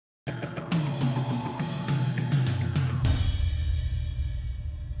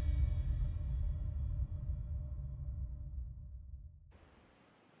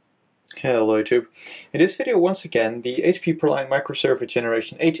Hello YouTube. In this video once again the HP MicroServer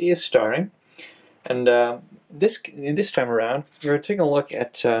Generation 8 is starting, and this time around we're taking a look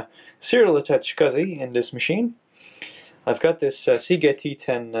at serial attached SCSI in this machine. I've got this Seagate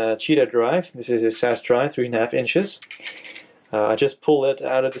T10 Cheetah drive. This is a SAS drive, 3.5 inches. I just pulled it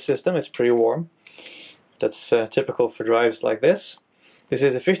out of the system. It's pretty warm. That's typical for drives like this. This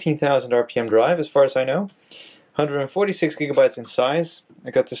is a 15,000 RPM drive as far as I know. 146 gigabytes in size.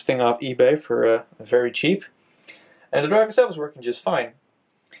 I got this thing off eBay for very cheap, and the drive itself is working just fine.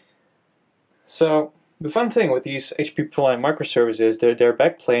 So the fun thing with these HP microservers is their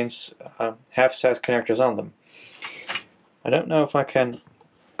backplanes have SAS connectors on them. I don't know if I can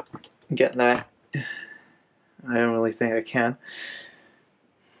get that. I don't really think I can.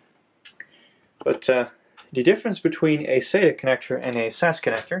 But the difference between a SATA connector and a SAS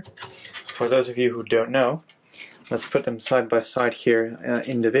connector, for those of you who don't know, let's put them side by side here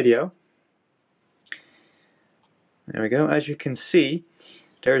in the video. There we go. As you can see,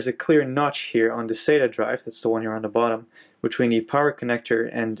 there's a clear notch here on the SATA drive, that's the one here on the bottom, between the power connector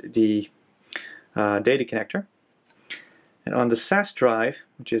and the data connector. And on the SAS drive,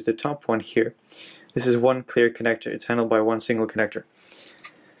 which is the top one here, this is one clear connector. It's handled by one single connector.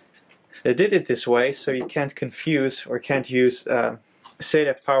 They did it this way so you can't confuse or can't use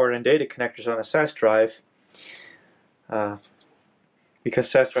SATA power and data connectors on a SAS drive,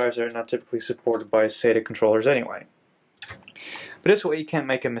 because SAS drives are not typically supported by SATA controllers anyway. But this way you can't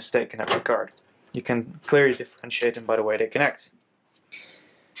make a mistake in that regard. You can clearly differentiate them by the way they connect.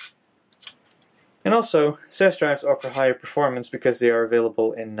 And also, SAS drives offer higher performance because they are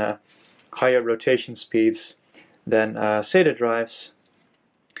available in higher rotation speeds than SATA drives,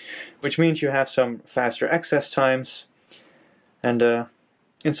 which means you have some faster access times, and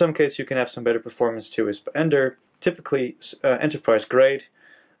in some cases you can have some better performance too. And they're typically enterprise grade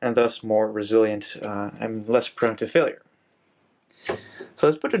and thus more resilient and less prone to failure. So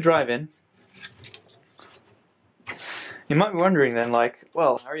let's put the drive in. You might be wondering then, like,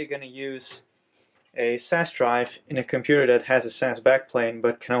 well, how are you going to use a SAS drive in a computer that has a SAS backplane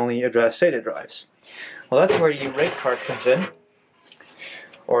but can only address SATA drives? Well, that's where the RAID card comes in,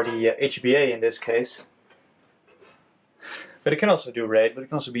 or the HBA in this case. But it can also do RAID, but it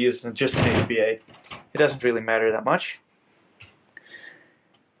can also be used as just an HBA. It doesn't really matter that much.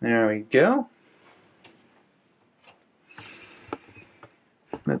 There we go.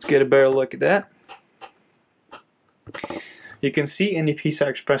 Let's get a better look at that. You can see in the PCI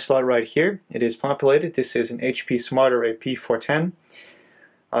Express slot right here, it is populated. This is an HP SmartArray P410.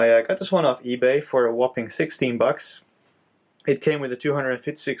 I got this one off eBay for a whopping 16 bucks. It came with a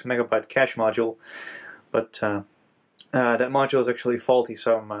 256 megabyte cache module, but that module is actually faulty,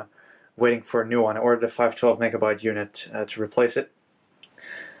 so I'm waiting for a new one. I ordered a 512 megabyte unit to replace it.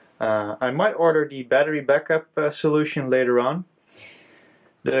 I might order the battery backup solution later on.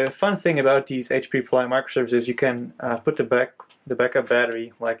 The fun thing about these HP microservers is you can put the backup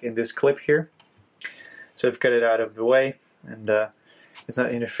battery like in this clip here. So I've got it out of the way, and it's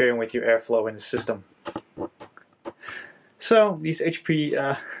not interfering with your airflow in the system. So these HP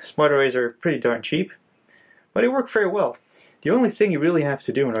SmartArrays are pretty darn cheap, but they work very well. The only thing you really have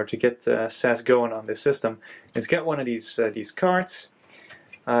to do in order to get SAS going on this system is get one of these cards,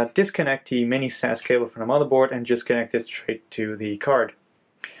 disconnect the mini SAS cable from the motherboard, and just connect it straight to the card.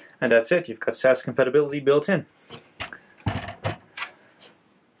 And that's it. You've got SAS compatibility built in.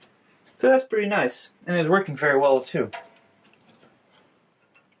 So that's pretty nice, and it's working very well too.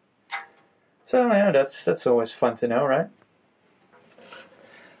 So yeah, that's always fun to know, right?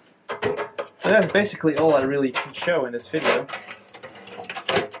 So that's basically all I really can show in this video.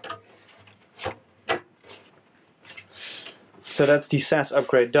 So that's the SAS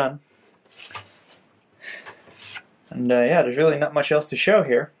upgrade done. And yeah, there's really not much else to show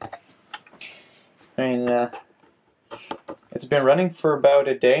here. I mean, it's been running for about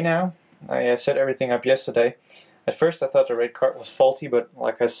a day now. I set everything up yesterday. At first I thought the RAID card was faulty, but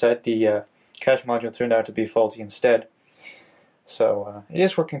like I said, the cache module turned out to be faulty instead. So it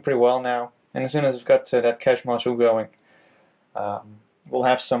is working pretty well now. And as soon as we've got that cache module going, we'll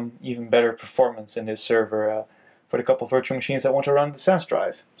have some even better performance in this server for the couple virtual machines that want to run the SAS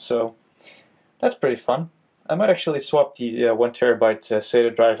drive. So that's pretty fun. I might actually swap the 1 terabyte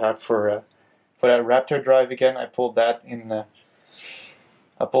SATA drive out for that Raptor drive again. I pulled that in.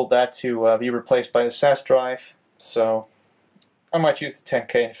 I pulled that to be replaced by the SAS drive. So I might use the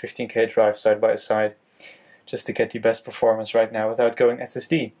 10K and 15K drive side by side, just to get the best performance right now without going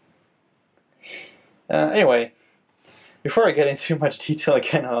SSD. Anyway, before I get into much detail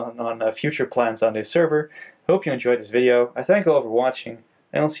again on future plans on this server, I hope you enjoyed this video. I thank you all for watching.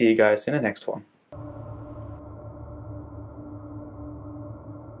 and I'll see you guys in the next one.